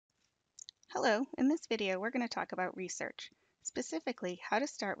Hello, in this video we're going to talk about research, specifically how to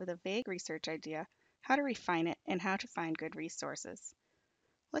start with a vague research idea, how to refine it, and how to find good resources.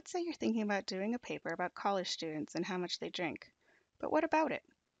 Let's say you're thinking about doing a paper about college students and how much they drink. But what about it?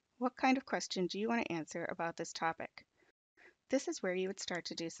 What kind of question do you want to answer about this topic? This is where you would start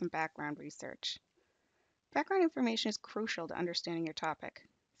to do some background research. Background information is crucial to understanding your topic.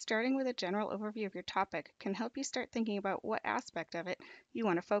 Starting with a general overview of your topic can help you start thinking about what aspect of it you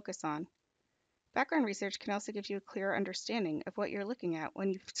want to focus on. Background research can also give you a clearer understanding of what you're looking at when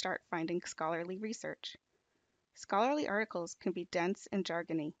you start finding scholarly research. Scholarly articles can be dense and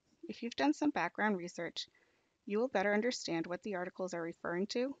jargony. If you've done some background research, you will better understand what the articles are referring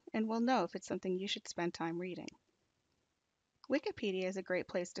to and will know if it's something you should spend time reading. Wikipedia is a great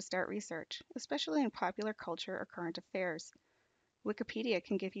place to start research, especially in popular culture or current affairs. Wikipedia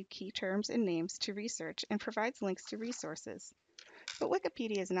can give you key terms and names to research and provides links to resources. But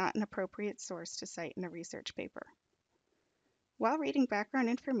Wikipedia is not an appropriate source to cite in a research paper. While reading background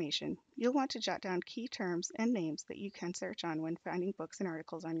information, you'll want to jot down key terms and names that you can search on when finding books and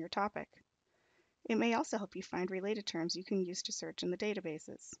articles on your topic. It may also help you find related terms you can use to search in the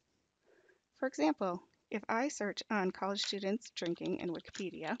databases. For example, if I search on college students drinking in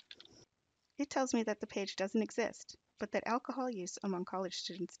Wikipedia, it tells me that the page doesn't exist, but that alcohol use among college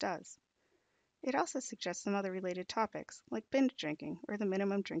students does. It also suggests some other related topics, like binge drinking or the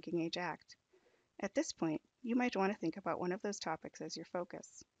Minimum Drinking Age Act. At this point, you might want to think about one of those topics as your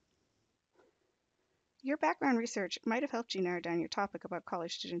focus. Your background research might have helped you narrow down your topic about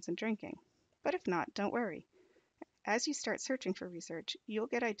college students and drinking. But if not, don't worry. As you start searching for research, you'll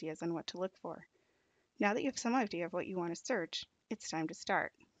get ideas on what to look for. Now that you have some idea of what you want to search, it's time to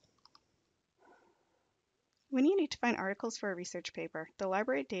start. When you need to find articles for a research paper, the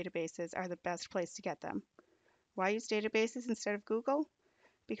library databases are the best place to get them. Why use databases instead of Google?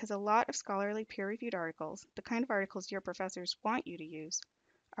 Because a lot of scholarly peer-reviewed articles, the kind of articles your professors want you to use,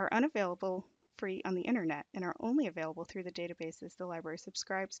 are unavailable free on the internet and are only available through the databases the library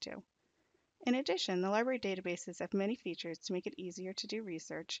subscribes to. In addition, the library databases have many features to make it easier to do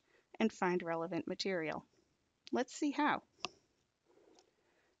research and find relevant material. Let's see how.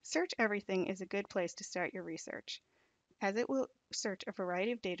 Search Everything is a good place to start your research, as it will search a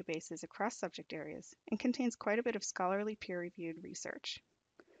variety of databases across subject areas and contains quite a bit of scholarly peer-reviewed research.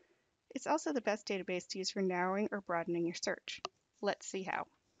 It's also the best database to use for narrowing or broadening your search. Let's see how.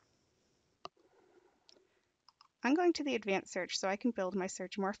 I'm going to the advanced search so I can build my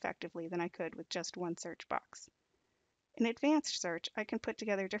search more effectively than I could with just one search box. In advanced search, I can put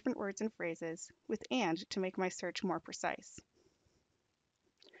together different words and phrases with and to make my search more precise.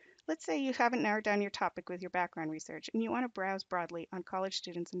 Let's say you haven't narrowed down your topic with your background research and you want to browse broadly on college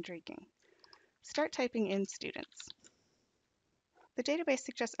students and drinking. Start typing in students. The database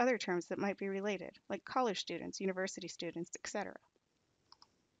suggests other terms that might be related, like college students, university students, etc.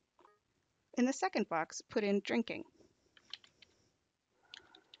 In the second box, put in drinking,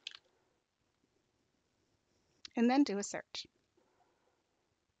 and then do a search.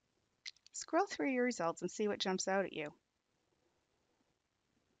 Scroll through your results and see what jumps out at you.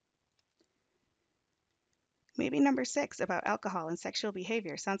 Maybe number 6 about alcohol and sexual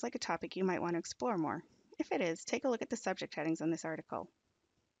behavior sounds like a topic you might want to explore more. If it is, take a look at the subject headings on this article.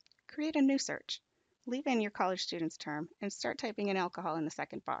 Create a new search. Leave in your college students term and start typing in alcohol in the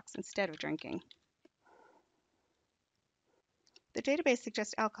second box instead of drinking. The database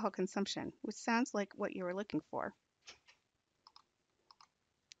suggests alcohol consumption, which sounds like what you were looking for.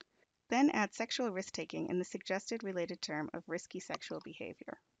 Then add sexual risk-taking in the suggested related term of risky sexual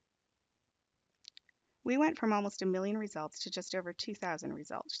behavior. We went from almost 1 million results to just over 2,000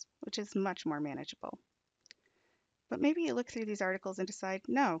 results, which is much more manageable. But maybe you look through these articles and decide,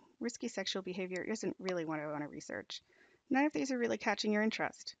 no, risky sexual behavior isn't really what I want to research. None of these are really catching your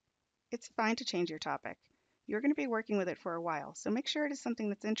interest. It's fine to change your topic. You're going to be working with it for a while, so make sure it is something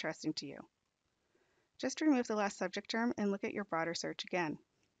that's interesting to you. Just remove the last subject term and look at your broader search again.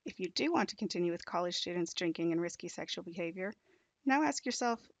 If you do want to continue with college students drinking and risky sexual behavior, now ask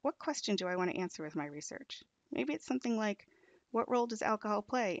yourself, what question do I want to answer with my research? Maybe it's something like, what role does alcohol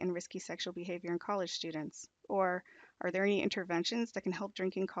play in risky sexual behavior in college students? Or, are there any interventions that can help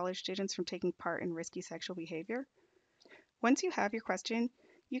drinking college students from taking part in risky sexual behavior? Once you have your question,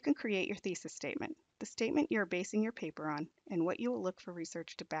 you can create your thesis statement, the statement you're basing your paper on, and what you will look for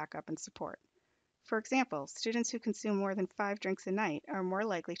research to back up and support. For example, students who consume more than 5 drinks a night are more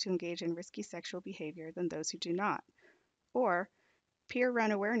likely to engage in risky sexual behavior than those who do not. Or,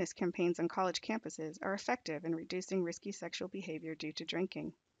 peer-run awareness campaigns on college campuses are effective in reducing risky sexual behavior due to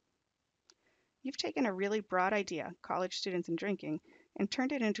drinking. You've taken a really broad idea, college students and drinking, and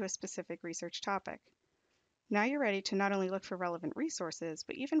turned it into a specific research topic. Now you're ready to not only look for relevant resources,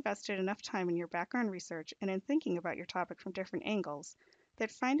 but you've invested enough time in your background research and in thinking about your topic from different angles that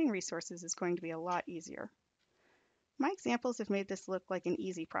finding resources is going to be a lot easier. My examples have made this look like an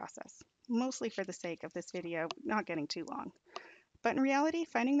easy process, mostly for the sake of this video not getting too long. But in reality,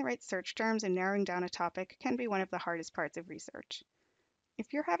 finding the right search terms and narrowing down a topic can be one of the hardest parts of research.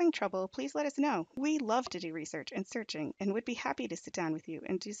 If you're having trouble, please let us know. We love to do research and searching and would be happy to sit down with you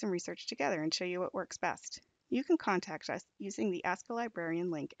and do some research together and show you what works best. You can contact us using the Ask a Librarian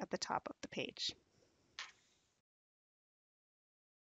link at the top of the page.